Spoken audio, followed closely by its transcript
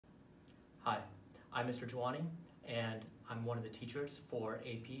Hi, I'm Mr. Jawani, and I'm one of the teachers for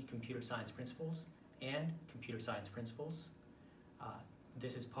AP Computer Science Principles and Computer Science Principles.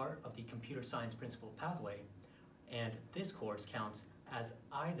 This is part of the Computer Science Principle pathway, and this course counts as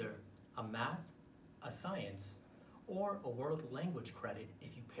either a math, a science, or a world language credit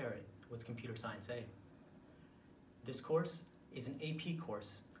if you pair it with Computer Science A. This course is an AP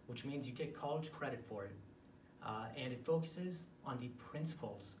course, which means you get college credit for it, and it focuses on the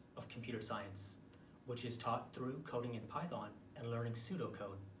principles of computer science, which is taught through coding in Python and learning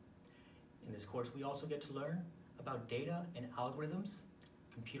pseudocode. In this course, we also get to learn about data and algorithms,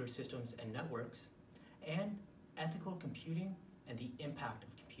 computer systems and networks, and ethical computing and the impact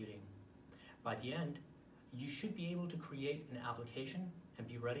of computing. By the end, you should be able to create an application and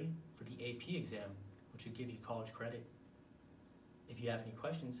be ready for the AP exam, which will give you college credit. If you have any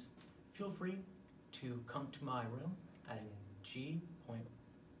questions, feel free to come to my room at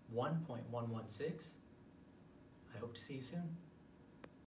G.1.116. I hope to see you soon.